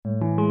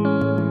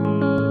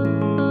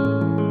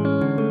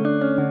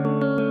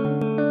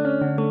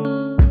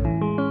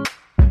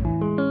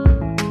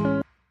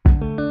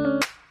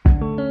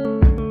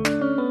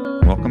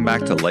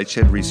back to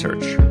LightShed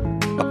Research,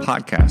 a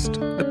podcast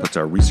that puts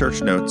our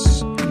research notes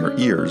in your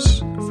ears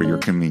for your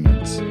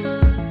convenience.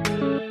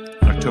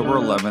 October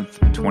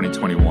 11th,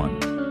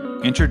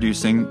 2021.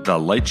 Introducing the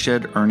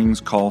LightShed Earnings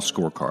Call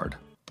Scorecard.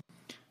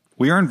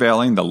 We are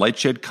unveiling the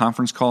LightShed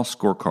Conference Call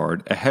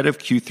Scorecard ahead of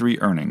Q3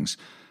 earnings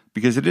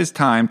because it is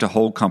time to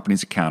hold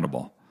companies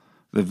accountable.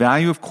 The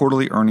value of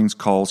quarterly earnings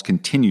calls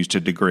continues to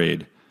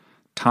degrade.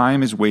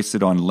 Time is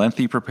wasted on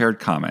lengthy prepared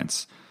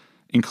comments,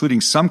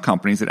 including some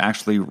companies that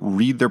actually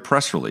read their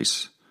press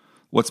release.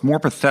 What's more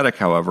pathetic,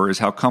 however, is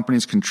how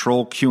companies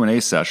control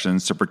Q&A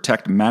sessions to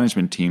protect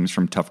management teams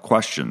from tough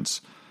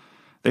questions.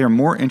 They are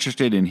more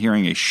interested in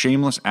hearing a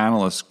shameless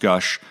analyst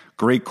gush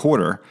great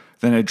quarter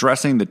than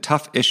addressing the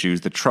tough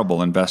issues that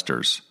trouble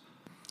investors.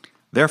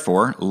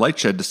 Therefore,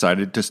 LightShed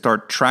decided to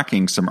start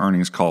tracking some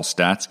earnings call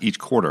stats each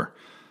quarter.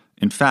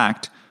 In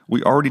fact,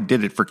 we already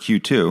did it for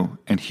Q2,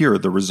 and here are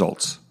the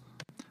results.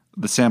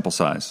 The sample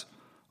size.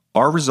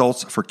 Our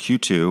results for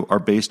Q2 are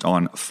based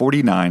on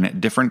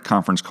 49 different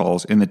conference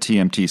calls in the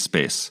TMT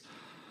space.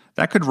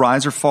 That could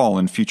rise or fall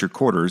in future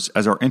quarters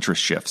as our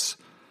interest shifts,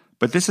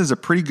 but this is a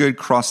pretty good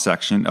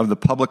cross-section of the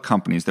public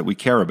companies that we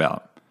care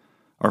about.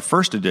 Our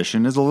first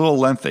edition is a little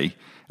lengthy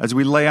as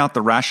we lay out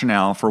the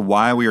rationale for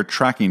why we are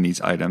tracking these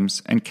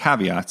items and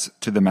caveats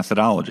to the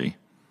methodology.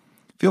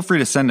 Feel free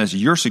to send us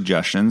your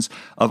suggestions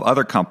of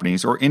other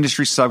companies or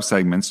industry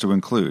subsegments to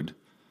include.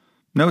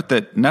 Note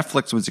that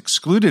Netflix was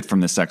excluded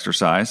from this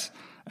exercise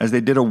as they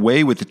did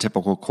away with the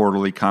typical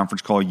quarterly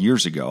conference call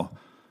years ago,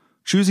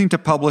 choosing to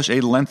publish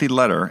a lengthy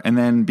letter and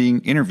then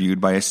being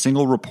interviewed by a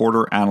single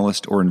reporter,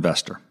 analyst, or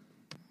investor.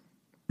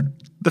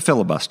 The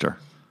filibuster.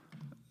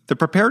 The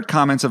prepared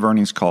comments of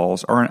earnings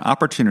calls are an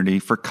opportunity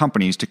for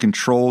companies to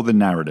control the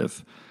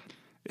narrative,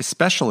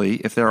 especially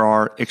if there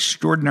are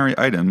extraordinary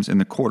items in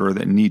the quarter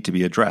that need to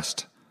be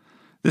addressed.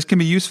 This can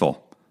be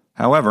useful.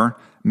 However,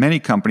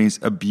 many companies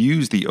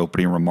abuse the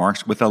opening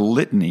remarks with a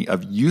litany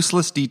of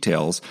useless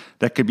details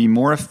that could be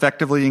more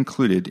effectively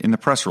included in the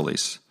press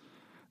release.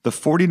 The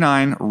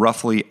 49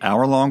 roughly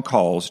hour-long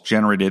calls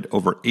generated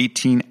over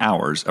 18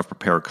 hours of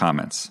prepared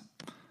comments.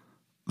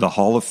 The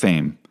Hall of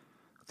Fame.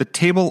 The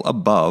table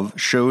above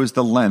shows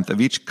the length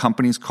of each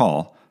company's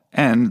call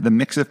and the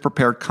mix of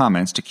prepared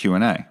comments to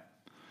Q&A.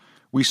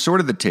 We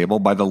sorted the table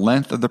by the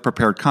length of the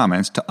prepared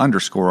comments to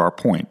underscore our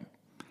point.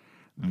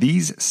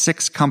 These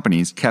 6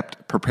 companies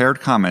kept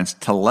prepared comments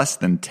to less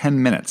than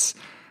 10 minutes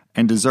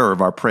and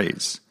deserve our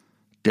praise.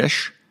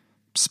 Dish,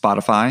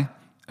 Spotify,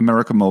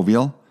 America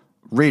Mobile,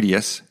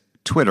 Radius,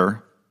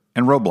 Twitter,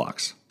 and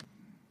Roblox.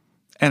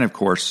 And of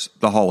course,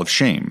 the Hall of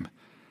Shame.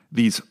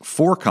 These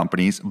 4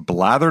 companies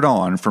blathered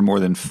on for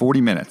more than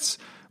 40 minutes,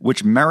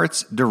 which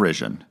merits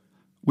derision.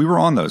 We were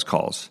on those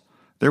calls.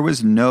 There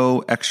was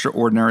no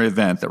extraordinary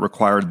event that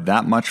required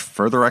that much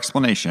further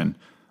explanation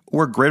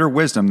or greater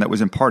wisdom that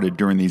was imparted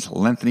during these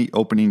lengthy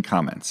opening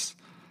comments.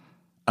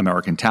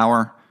 American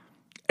Tower,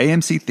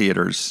 AMC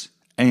Theaters,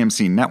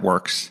 AMC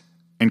Networks,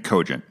 and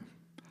Cogent.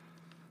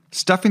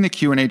 Stuffing the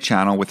Q&A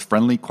channel with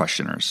friendly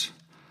questioners.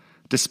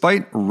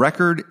 Despite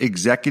record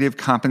executive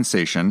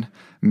compensation,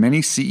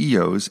 many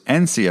CEOs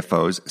and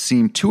CFOs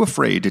seem too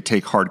afraid to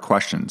take hard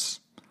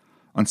questions.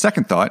 On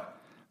second thought,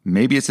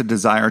 maybe it's a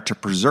desire to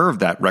preserve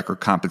that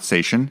record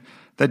compensation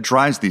that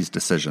drives these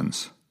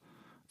decisions.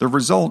 The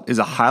result is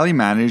a highly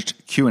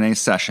managed Q&A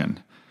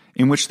session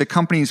in which the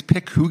companies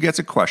pick who gets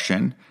a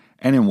question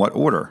and in what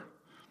order.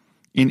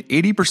 In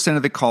 80%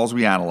 of the calls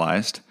we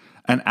analyzed,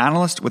 an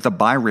analyst with a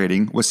buy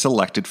rating was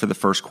selected for the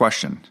first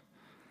question.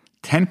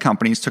 10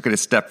 companies took it a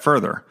step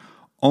further,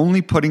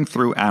 only putting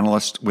through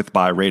analysts with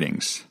buy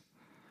ratings.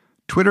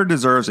 Twitter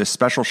deserves a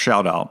special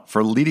shout-out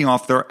for leading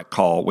off their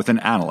call with an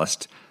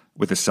analyst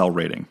with a sell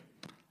rating.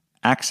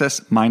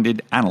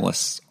 Access-minded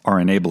analysts are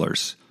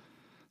enablers.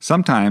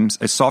 Sometimes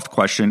a soft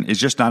question is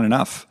just not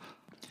enough.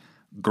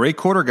 Great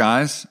quarter,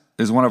 guys,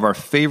 is one of our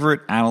favorite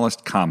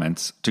analyst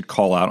comments to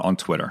call out on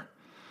Twitter.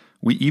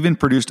 We even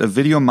produced a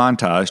video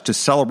montage to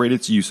celebrate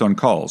its use on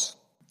calls.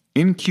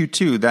 In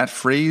Q2, that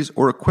phrase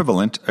or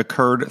equivalent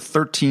occurred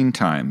 13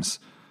 times.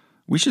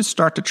 We should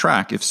start to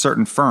track if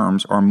certain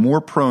firms are more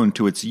prone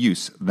to its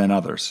use than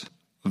others.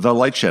 The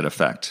LightShed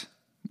effect.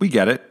 We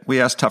get it. We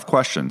ask tough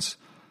questions.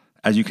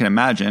 As you can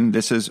imagine,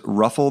 this has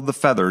ruffled the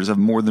feathers of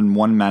more than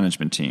one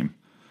management team.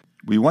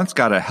 We once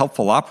got a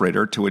helpful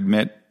operator to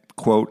admit,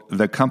 quote,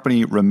 the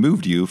company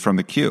removed you from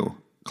the queue,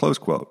 close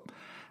quote.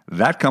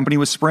 That company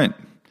was Sprint.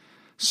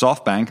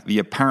 SoftBank, the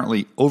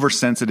apparently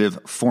oversensitive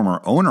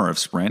former owner of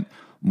Sprint,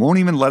 won't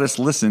even let us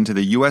listen to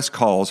the U.S.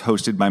 calls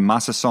hosted by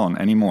Masa Son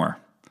anymore.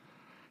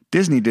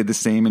 Disney did the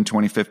same in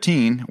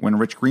 2015 when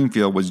Rich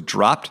Greenfield was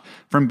dropped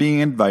from being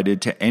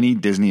invited to any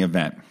Disney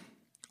event.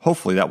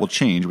 Hopefully that will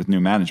change with new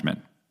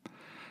management.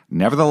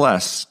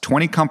 Nevertheless,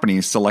 20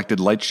 companies selected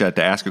LightShed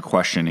to ask a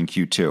question in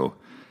Q2.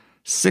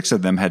 6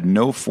 of them had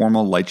no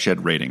formal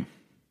LightShed rating.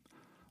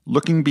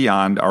 Looking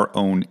beyond our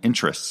own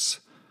interests.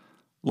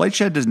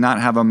 LightShed does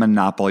not have a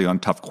monopoly on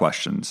tough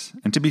questions.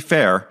 And to be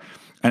fair,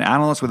 an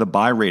analyst with a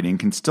buy rating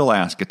can still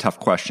ask a tough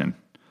question.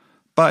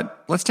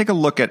 But let's take a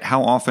look at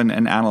how often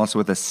an analyst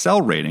with a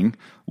sell rating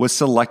was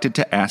selected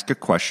to ask a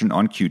question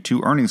on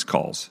Q2 earnings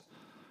calls.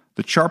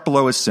 The chart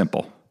below is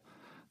simple.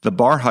 The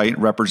bar height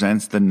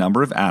represents the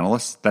number of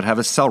analysts that have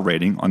a sell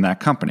rating on that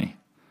company.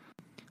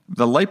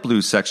 The light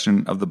blue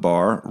section of the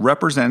bar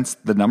represents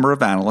the number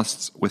of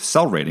analysts with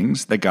sell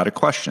ratings that got a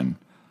question,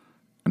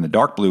 and the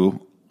dark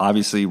blue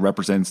obviously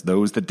represents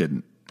those that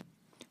didn't.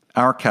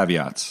 Our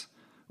caveats.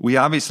 We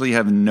obviously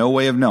have no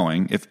way of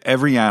knowing if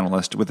every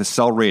analyst with a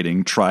sell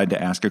rating tried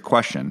to ask a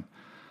question,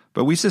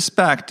 but we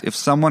suspect if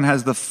someone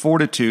has the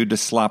fortitude to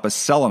slap a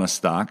sell on a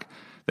stock,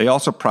 they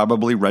also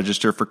probably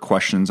register for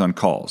questions on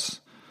calls.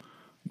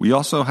 We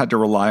also had to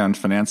rely on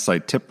finance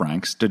site tip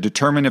ranks to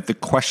determine if the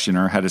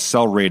questioner had a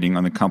sell rating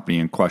on the company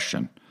in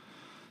question.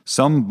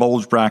 Some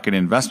bulge bracket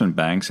investment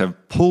banks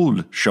have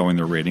pulled showing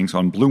their ratings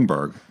on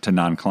Bloomberg to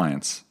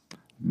non-clients.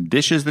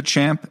 Dish is the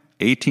champ,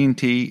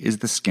 AT&T is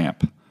the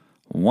scamp.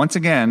 Once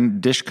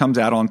again, Dish comes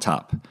out on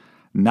top.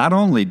 Not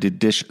only did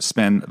Dish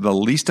spend the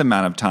least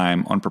amount of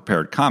time on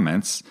prepared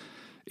comments,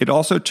 it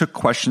also took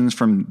questions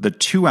from the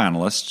 2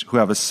 analysts who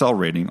have a sell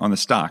rating on the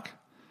stock.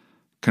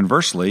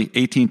 Conversely,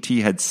 AT&T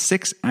had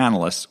 6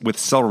 analysts with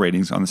sell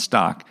ratings on the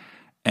stock,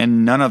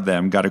 and none of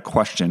them got a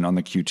question on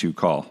the Q2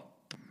 call.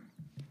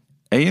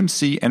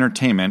 AMC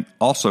Entertainment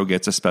also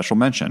gets a special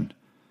mention.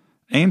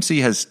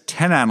 AMC has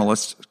 10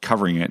 analysts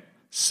covering it,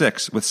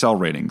 6 with sell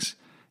ratings.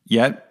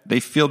 Yet, they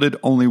fielded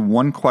only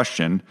 1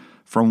 question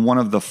from one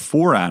of the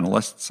 4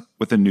 analysts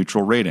with a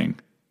neutral rating.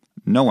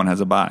 No one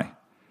has a buy.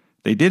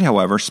 They did,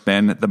 however,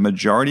 spend the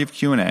majority of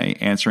Q&A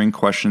answering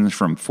questions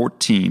from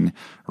 14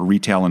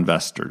 retail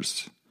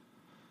investors.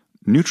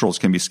 Neutrals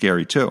can be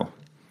scary too.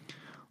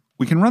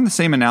 We can run the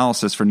same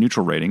analysis for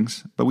neutral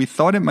ratings, but we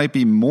thought it might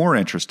be more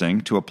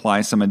interesting to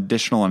apply some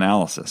additional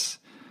analysis.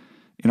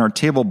 In our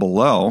table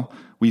below,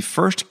 we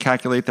first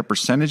calculate the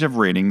percentage of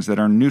ratings that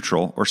are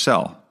neutral or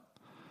sell.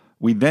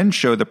 We then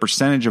show the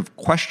percentage of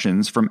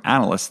questions from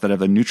analysts that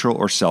have a neutral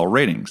or sell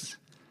ratings.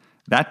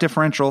 That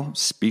differential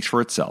speaks for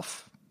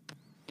itself.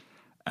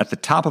 At the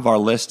top of our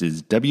list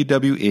is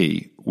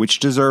WWE, which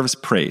deserves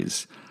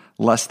praise.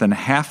 Less than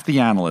half the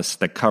analysts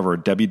that cover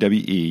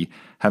WWE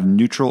have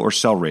neutral or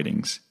sell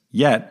ratings.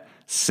 Yet,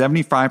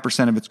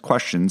 75% of its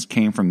questions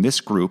came from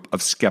this group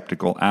of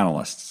skeptical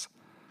analysts.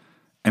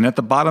 And at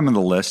the bottom of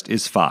the list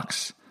is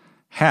Fox.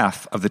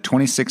 Half of the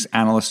 26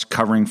 analysts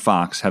covering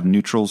Fox have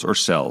neutrals or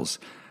sells,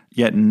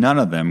 yet none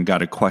of them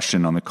got a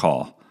question on the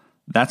call.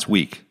 That's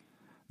weak.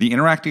 The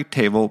interactive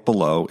table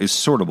below is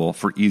sortable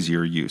for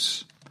easier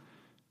use.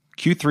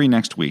 Q3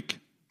 next week.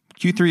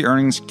 Q3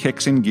 earnings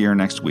kicks in gear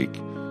next week.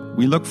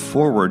 We look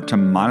forward to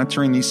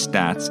monitoring these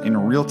stats in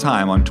real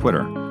time on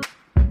Twitter.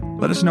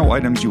 Let us know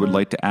items you would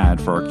like to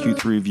add for our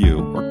Q3 review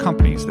or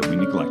companies that we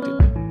neglected.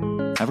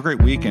 Have a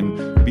great week,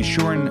 and be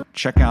sure and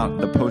check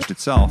out the post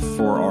itself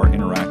for our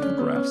interactive